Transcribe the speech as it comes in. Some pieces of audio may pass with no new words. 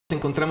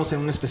Encontramos en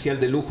un especial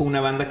de lujo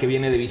una banda que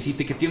viene de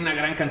visita y que tiene una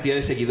gran cantidad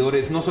de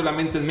seguidores, no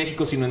solamente en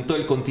México, sino en todo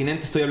el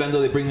continente. Estoy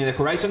hablando de Bring Me the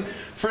Horizon.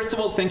 First of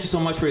all, thank you so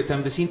much for your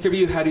time this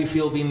interview. How do you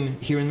feel being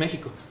here in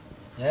Mexico?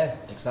 Yeah,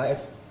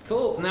 excited.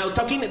 Cool. Now,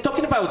 talking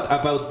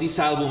about this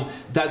album,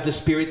 That the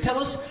Spirit, tell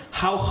us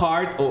how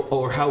hard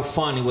or how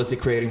fun it was the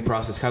creating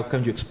process. How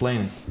can you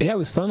explain it? Yeah, it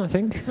was fun, I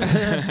think.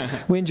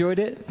 We enjoyed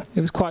it.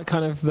 It was quite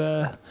kind of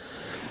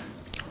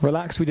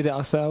relaxed. We did it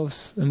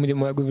ourselves, and we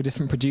didn't work with a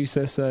different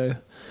producer, so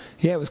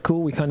yeah, it was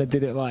cool. We kind of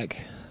did it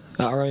like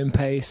at our own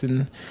pace,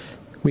 and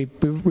we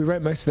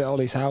wrote most of it at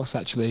Ollie's house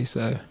actually.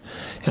 So,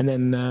 and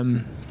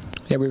then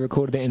yeah, we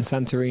recorded it in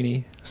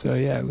Santorini. So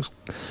yeah, it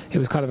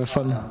was kind of a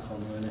fun.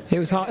 It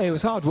was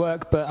hard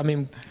work, but I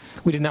mean,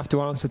 we didn't have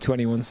to answer to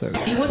anyone. So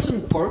it was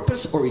on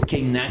purpose, or it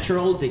came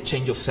natural, the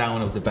change of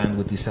sound of the band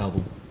with this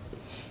album?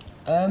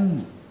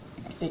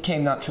 It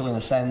came natural in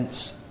the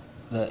sense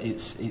that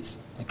it's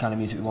the kind of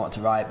music we wanted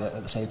to write, but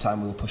at the same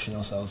time we were pushing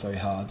ourselves very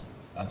hard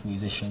as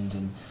musicians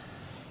and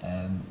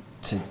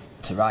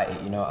to write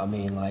it. You know what I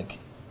mean? Like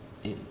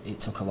it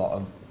took a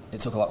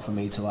lot for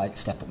me to like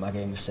step up my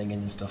game of singing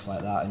and stuff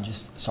like that, and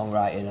just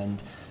songwriting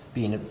and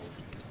being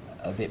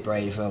a bit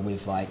braver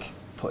with like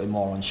putting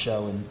more on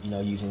show and, you know,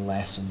 using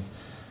less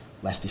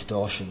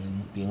distortion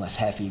and being less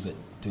heavy, but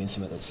doing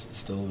something that's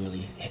still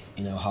really,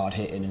 you know, hard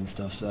hitting and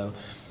stuff. So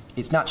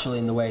it's natural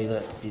in the way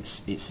that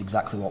it's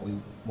exactly what we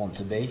want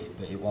to be,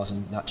 but it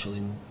wasn't natural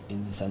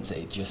in the sense that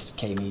it just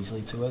came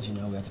easily to us. You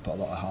know, we had to put a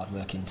lot of hard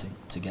work in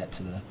to get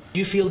to the... Do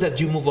you feel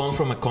that you move on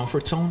from a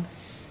comfort zone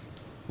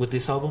with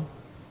this album?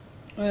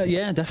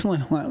 Yeah,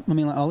 definitely. Like, I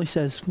mean, like Ollie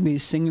says, me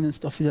singing and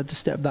stuff, he's had to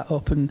step that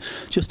up, and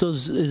just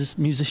us as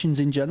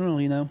musicians in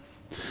general, you know.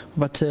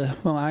 We've had to,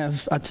 well, I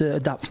have had to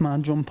adapt my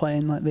drum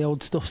playing. Like the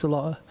old stuff's a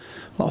lot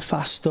of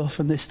fast stuff,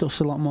 and this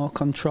stuff's a lot more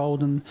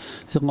controlled, and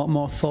there's a lot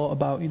more thought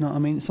about. You know what I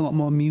mean? It's a lot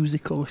more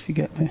musical, if you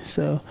get me.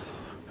 So,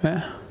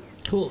 yeah.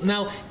 Cool.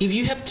 Now, if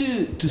you have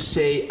to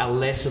say a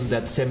lesson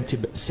that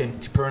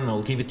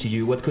Sempiternal give it to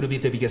you, what could be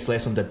the biggest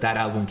lesson that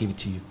album give it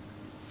to you?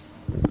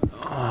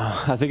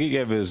 I think it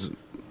gave us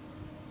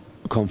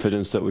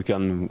confidence that we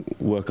can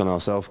work on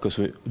ourselves, because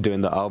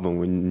doing that album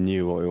we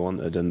knew what we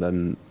wanted, and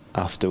then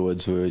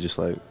afterwards we were just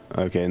like,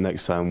 okay,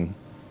 next time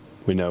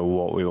we know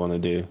what we want to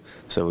do,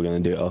 so we're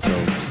going to do it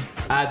ourselves.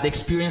 The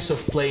experience of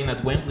playing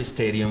at Wembley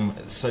Stadium,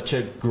 such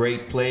a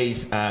great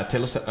place,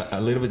 tell us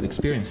a little bit the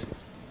experience.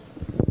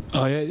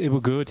 Oh yeah, it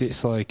was good.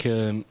 It's like,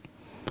 I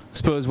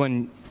suppose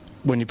when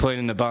you're playing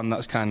in a band,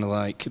 that's kind of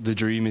like the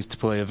dream is to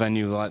play a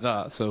venue like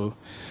that. So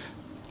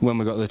when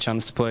we got the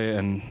chance to play it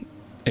and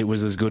it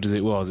was as good as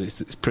it was,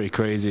 it's pretty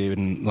crazy,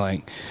 and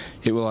like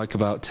it was like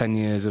about 10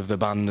 years of the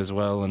band as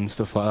well and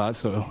stuff like that.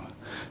 So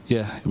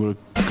yeah, it was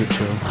a good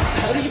show.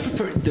 How do you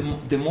prepare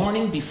the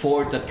morning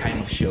before that kind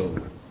of show?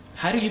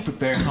 How do you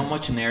prepare? How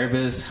much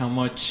nervous? How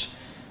much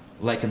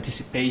like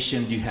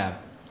anticipation do you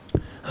have?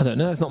 I don't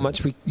know. There's not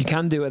much you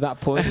can do at that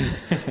point.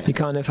 You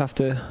kind of have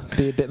to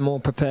be a bit more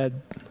prepared.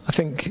 I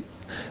think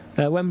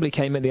Wembley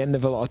came at the end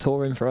of a lot of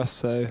touring for us,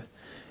 so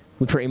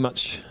we pretty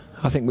much,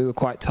 I think we were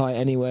quite tight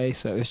anyway,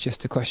 so it was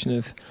just a question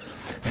of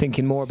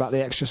thinking more about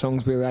the extra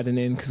songs we were adding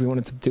in, because we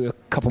wanted to do a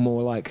couple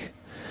more like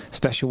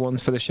special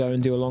ones for the show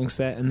and do a long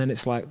set, and then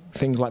it's like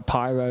things like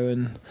pyro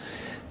and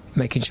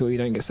making sure you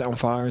don't get set on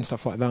fire and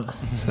stuff like that.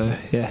 So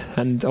yeah,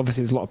 and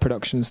obviously there's a lot of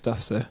production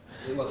stuff. So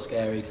it was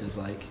scary because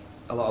like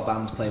a lot of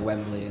bands play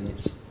Wembley, and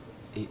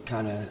it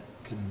kind of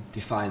can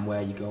define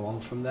where you go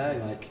on from there.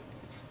 Like,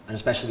 and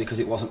especially because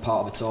it wasn't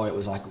part of a tour, it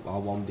was like our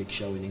one big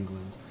show in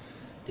England.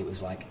 It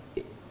was like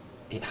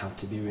it had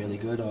to be really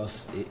good, or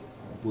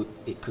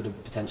it could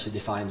have potentially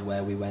defined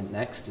where we went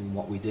next and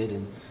what we did.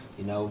 And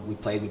you know, we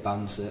played with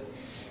bands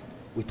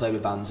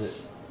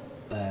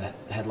that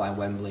headline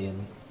Wembley,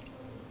 and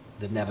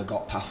they've never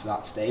got past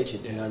that stage.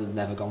 You know, they've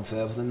never gone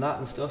further than that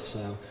and stuff.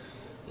 So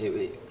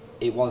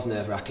it was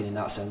nerve-wracking in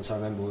that sense. I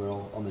remember we were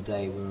all on the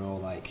day. We were all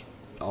like,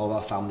 all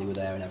our family were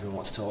there, and everyone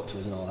wanted to talk to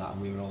us and all that,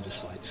 and we were all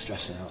just like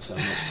stressing out so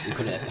much. We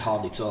couldn't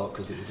hardly talk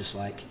because it was just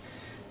like,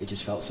 it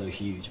just felt so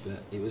huge.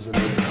 But it was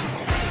amazing.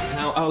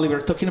 Now,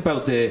 Oliver, talking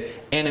about the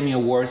Enemy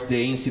Awards,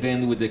 the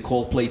incident with the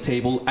Coldplay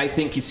table, I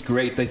think it's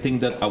great. I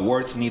think that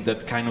awards need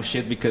that kind of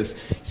shit because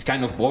it's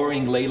kind of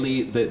boring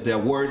lately, the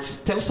awards.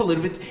 Tell us a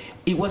little bit.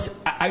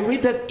 I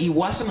read that it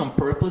wasn't on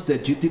purpose,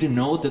 that you didn't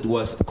know that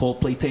was a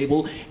Coldplay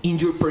table. In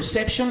your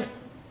perception,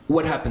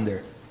 what happened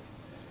there?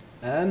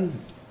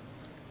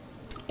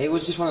 It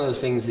was just one of those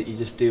things that you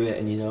just do it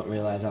and you don't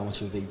realise how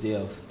much of a big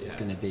deal it's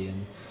going to be.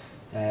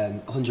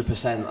 And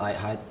 100%, I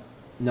had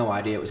no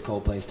idea it was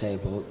Coldplay's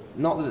table.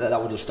 Not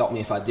that would have stopped me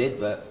if I did,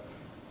 but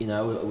you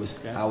know, it was.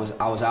 Yeah. I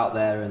was out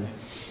there, and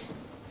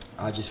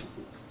I just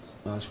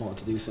wanted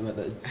to do something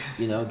that,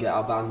 you know, get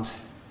our band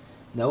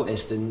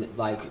noticed, and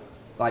like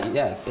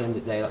yeah. At the end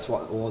of the day, that's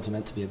what awards are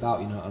meant to be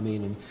about. You know what I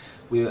mean? And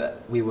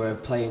we were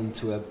playing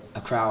to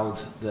a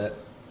crowd that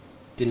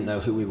didn't know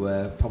who we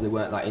were, probably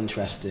weren't that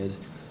interested,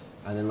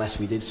 and unless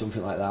we did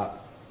something like that,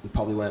 we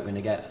probably weren't going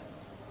to get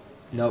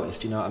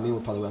noticed. You know what I mean?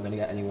 We probably weren't going to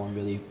get anyone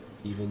really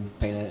even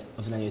paying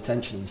us any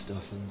attention and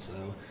stuff. And so,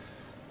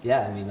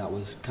 yeah, I mean, that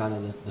was kind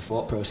of the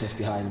thought process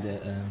behind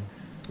it.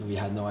 We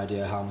had no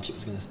idea how much it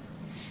was going to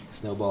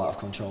snowball out of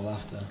control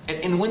after.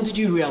 And when did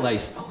you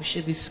realize, oh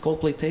shit, this is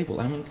Coldplay table?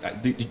 I mean,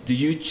 do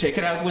you check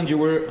it out when you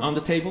were on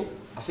the table?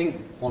 I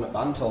think one of the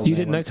band told me. You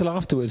didn't know till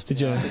afterwards, did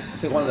you? I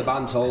think one of the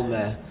band told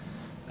me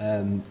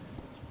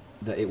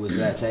that it was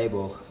their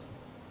table.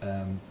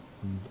 And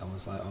I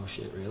was like, oh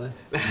shit, really?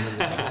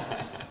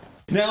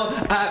 Now,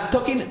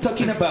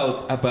 talking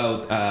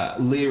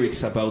about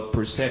lyrics, about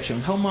perception,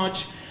 how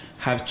much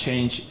have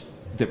changed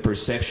the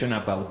perception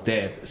about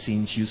death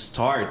since you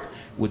start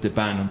with the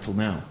band until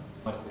now?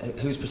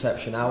 Whose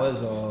perception,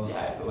 ours or?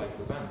 Yeah, like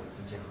the band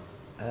in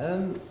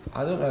general.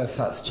 I don't know if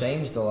that's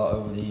changed a lot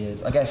over the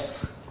years. I guess.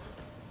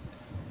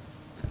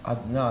 I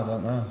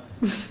don't know.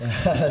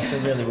 That's a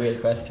really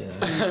weird question.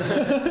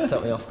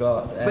 Took me off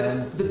guard.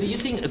 But do you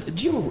think?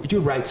 Do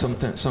you write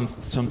sometimes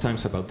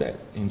about that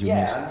in your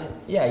music? I mean,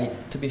 yeah.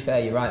 To be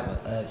fair, you're right.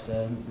 It's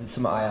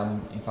something I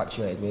am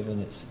infatuated with,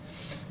 and it's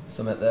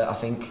something that I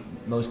think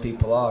most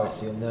people are.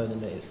 It's the unknown,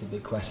 and it's the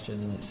big question,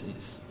 and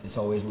it's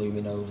always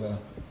looming over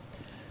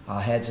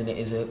our heads, and it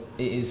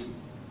is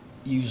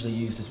usually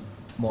used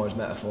more as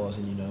metaphors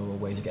and a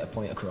way to get a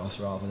point across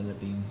rather than it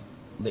being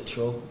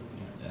literal.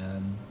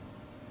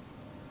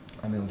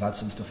 I mean, we've had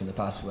some stuff in the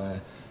past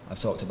where I've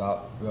talked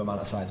about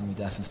romanticising my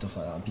death and stuff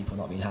like that, and people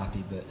not being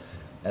happy. But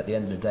at the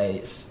end of the day,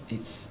 it's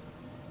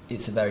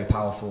a very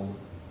powerful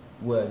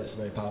word. It's a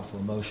very powerful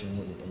emotion,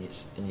 and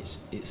it's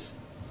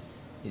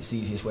the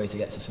easiest way to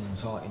get to someone's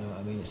heart. You know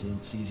what I mean? It's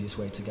the easiest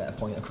way to get a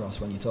point across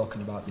when you're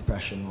talking about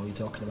depression or you're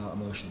talking about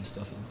emotion and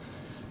stuff.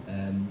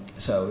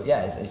 So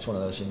yeah, it's one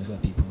of those things where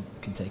people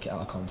can take it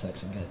out of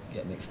context and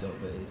get mixed up.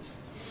 But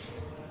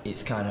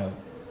it's kind of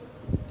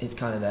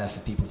there for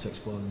people to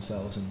explore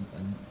themselves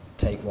and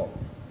take what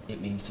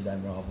it means to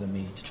them rather than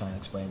me to try and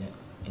explain it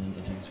in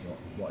interviews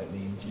what it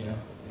means, you know.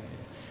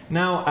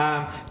 Now,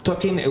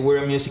 we're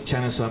a music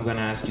channel, so I'm going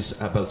to ask you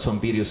about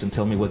some videos and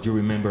tell me what you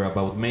remember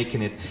about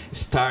making it.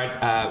 Start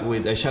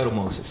with Shadow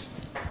Moses.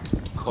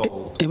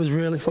 Cold. It was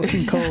really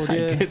fucking cold,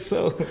 yeah. I guess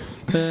so.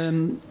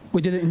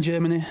 We did it in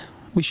Germany.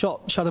 We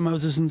shot Shadow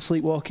Moses and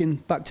Sleepwalking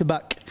back to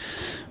back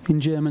in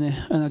Germany,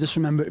 and I just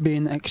remember it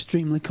being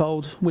extremely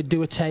cold. We'd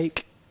do a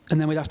take, and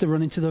then we'd have to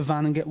run into the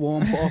van and get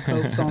warm, put our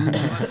coats on. It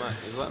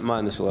was like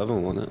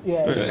 -11, wasn't it?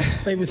 Yeah, really?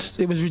 It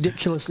was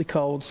ridiculously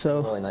cold.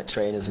 So really like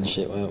trainers and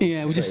shit. Weren't we?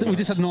 Yeah, we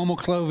just had normal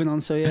clothing on.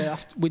 So yeah,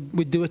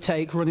 we'd do a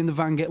take, run in the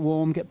van, get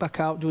warm, get back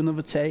out, do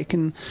another take,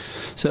 and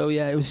so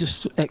yeah, it was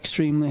just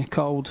extremely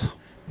cold.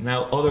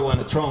 Now, other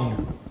one,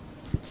 Throne.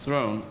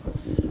 Throne.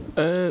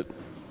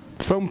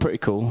 Throne pretty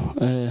cool.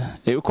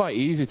 It was quite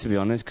easy, to be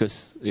honest,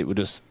 because it was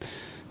just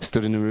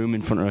stood in a room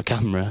in front of a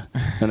camera,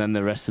 and then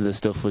the rest of the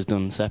stuff was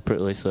done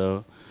separately.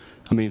 So,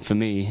 I mean, for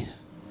me,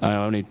 I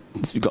only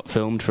got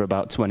filmed for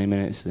about 20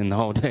 minutes in the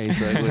whole day,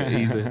 so it was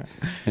easy.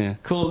 Yeah.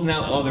 Cool.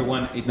 Now, other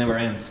one, It Never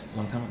Ends.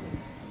 Long time ago.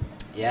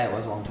 Yeah, it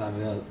was a long time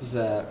ago. It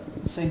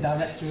was same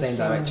director. Same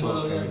director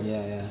as Throne.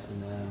 Yeah.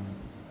 And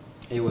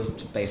it was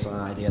based on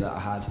an idea that I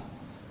had,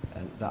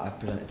 and that I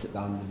presented to the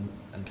band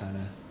and kind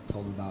of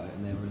told them about it,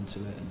 and they were into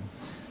it, and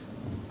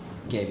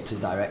gave it to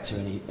the director,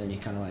 and he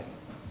kind of like,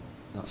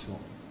 that's what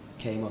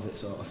came of it,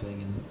 sort of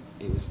thing. And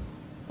it was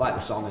like the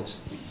song,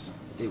 it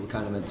was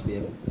kind of meant to be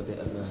a bit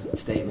of a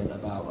statement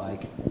about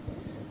like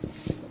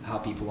how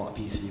people want a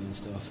piece of you and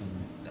stuff,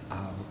 and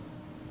how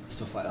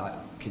stuff like that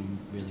can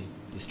really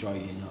destroy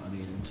you, you know what I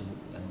mean?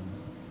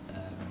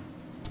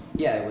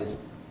 Yeah, it was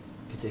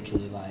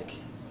particularly like,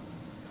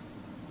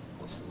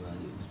 what's the word?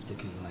 It was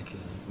particularly like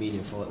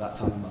meaningful at that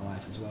time in my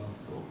life as well.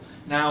 Cool.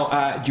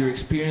 Now, your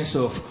experience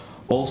of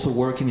also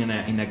working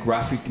in a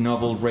graphic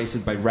novel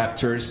raised by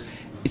raptors,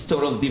 it's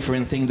totally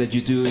different thing that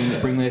you do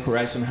in Bring Me the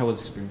Horizon. How was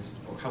the experience?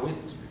 Or how is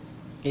the experience?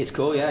 It's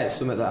cool, yeah. It's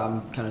something that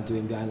I'm kind of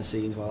doing behind the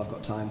scenes while I've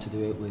got time to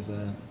do it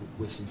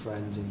with some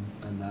friends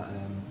and that.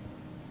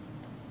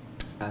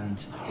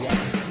 And yeah.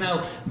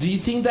 Now, do you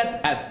think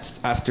that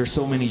after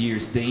so many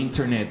years, the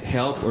internet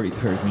helped or it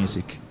hurt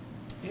music?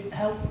 It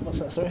helped. What's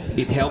that? Sorry.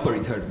 It helped or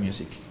it hurt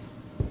music?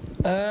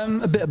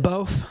 A bit of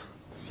both.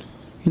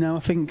 You know,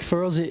 I think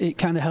for us it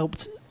kind of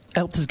helped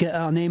us get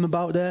our name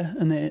about there,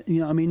 and you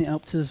know what I mean. It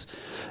helped us.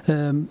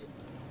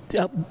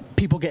 Help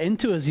people get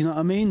into us, you know what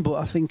I mean? But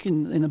I think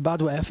in a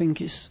bad way, I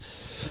think it's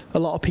a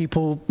lot of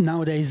people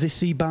nowadays, they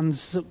see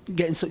bands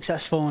getting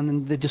successful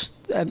and they just,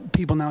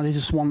 people nowadays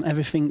just want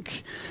everything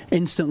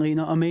instantly, you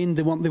know what I mean?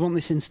 They want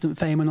this instant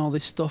fame and all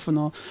this stuff, and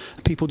all,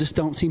 people just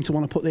don't seem to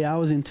want to put the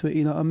hours into it,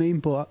 you know what I mean?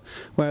 But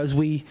whereas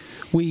we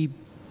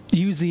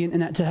use the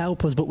internet to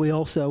help us, but we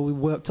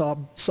worked our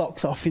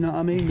socks off, you know what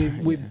I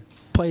mean? We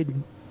played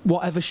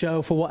whatever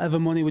show for whatever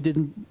money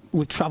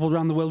we've travelled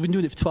around the world. We've been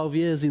doing it for 12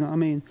 years, you know what I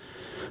mean?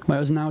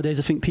 Whereas nowadays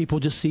I think people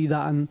just see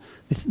that and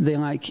they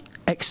like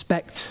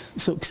expect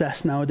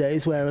success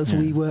nowadays, whereas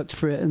we worked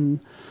for it,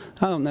 and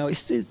I don't know,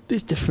 it's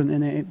different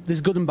in it.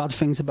 There's good and bad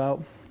things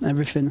about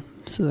everything,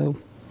 so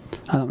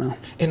I don't know.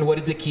 And what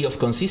is the key of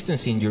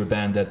consistency in your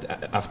band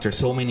that after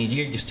so many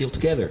years you're still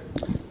together?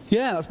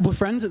 Yeah, we're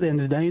friends at the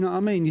end of the day, you know what I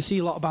mean? You see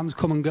a lot of bands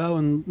come and go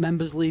and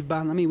members leave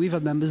band. I mean, we've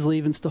had members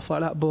leave and stuff like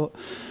that, but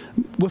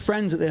we're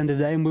friends at the end of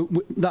the day,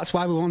 and that's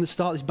why we wanted to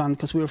start this band,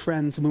 because we were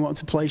friends and we wanted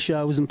to play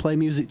shows and play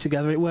music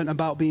together. It weren't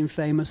about being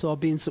famous or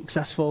being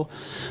successful.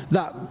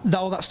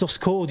 All that stuff's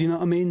cool, you know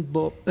what I mean?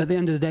 But at the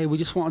end of the day, we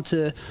just wanted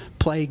to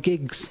play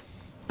gigs,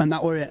 and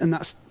that were it, and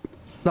that's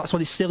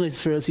what it still is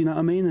for us, you know what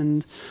I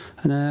mean?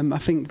 And I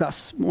think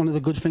that's one of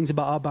the good things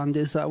about our band,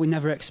 is that we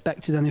never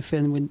expected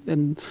anything,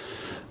 and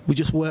we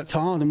just worked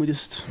hard, and we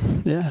just,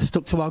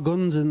 stuck to our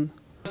guns. And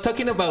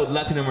talking about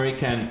Latin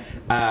American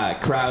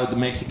crowd,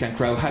 Mexican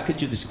crowd, how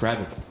could you describe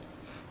it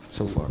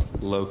so far?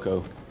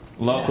 Loco.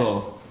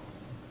 Loco.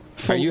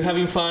 Are you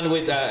having fun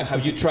with,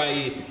 have you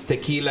tried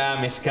tequila,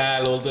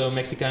 mezcal, all the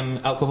Mexican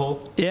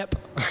alcohol? Yep,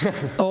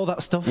 all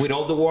that stuff. With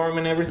all the worm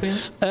and everything?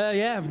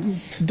 Yeah,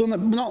 done that,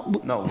 not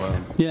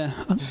worm. Yeah,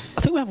 I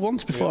think we have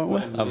once before,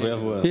 haven't we? Have we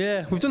ever worm?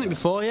 Yeah, we've done it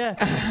before, yeah.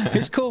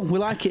 It's cool, we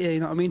like it here, you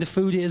know what I mean? The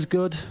food here is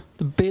good,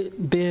 the beer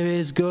here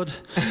is good.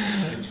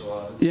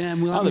 Yeah,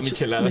 and we like the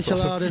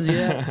micheladas,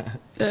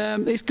 yeah.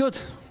 It's good,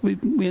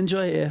 we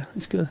enjoy it here,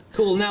 it's good.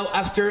 Cool. Now,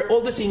 after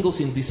all the singles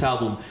in this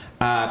album,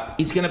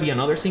 is going to be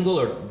another single,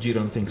 or you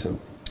don't think so?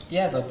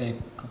 Yeah, there'll be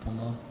a couple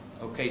more.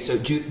 Okay, so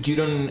you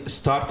don't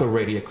start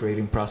already a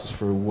creating process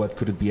for what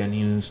could it be, a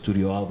new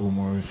studio album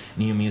or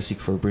new music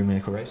for Bring Me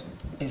the Horizon?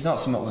 It's not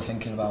something we're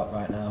thinking about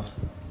right now.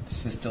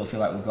 We still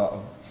feel like we've got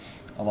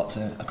a lot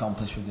to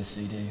accomplish with this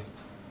CD.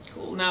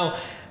 Cool. Now,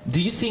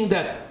 do you think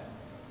that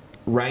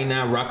right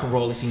now rock and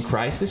roll is in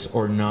crisis,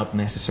 or not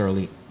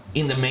necessarily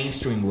in the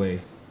mainstream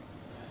way?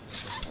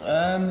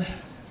 I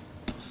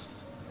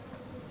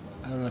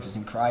don't know if it's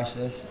in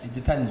crisis. It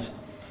depends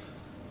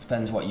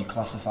what you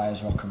classify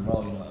as rock and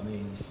roll, you know what I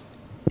mean?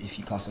 If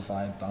you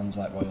classify bands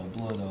like Royal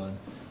Blood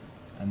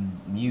and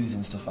Muse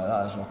and stuff like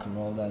that as rock and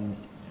roll, then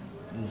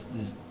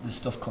there's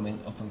stuff coming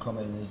up and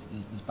coming.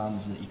 There's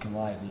bands that you can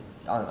like. But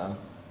I don't know.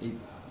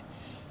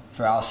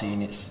 For our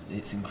scene, it's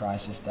in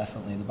crisis.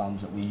 Definitely the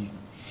bands that we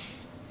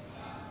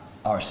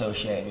are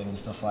associated with and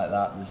stuff like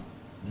that.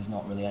 There's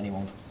not really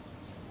anyone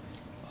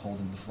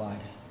holding the flag.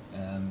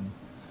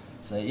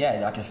 So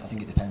yeah, I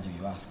think it depends who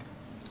you ask.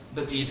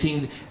 But do you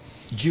think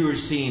your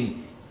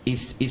scene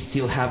is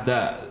still have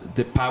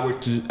the power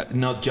to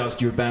not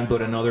just your band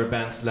but another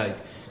bands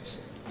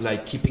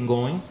like keeping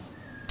going?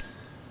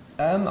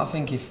 I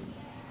think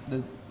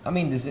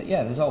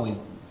there's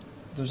always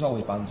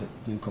bands that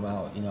do come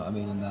out, you know what I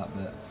mean, and that,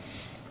 but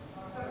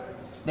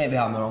maybe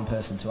I'm the wrong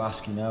person to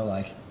ask, you know,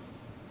 like,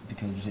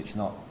 because there's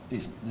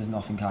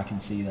nothing I can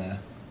see there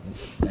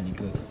that's any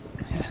good.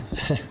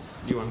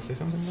 You want to say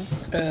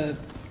something?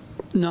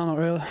 No, not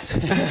really.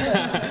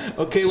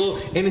 Okay, well,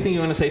 anything you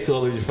want to say to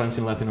all of your fans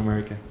in Latin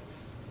America?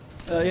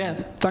 Yeah,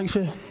 thanks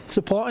for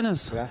supporting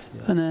us.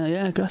 Gracias.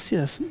 And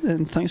gracias.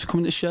 And thanks for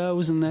coming to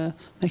shows and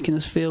making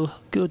us feel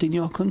good in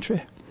your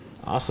country.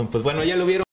 Awesome. Pues bueno, ya lo vieron.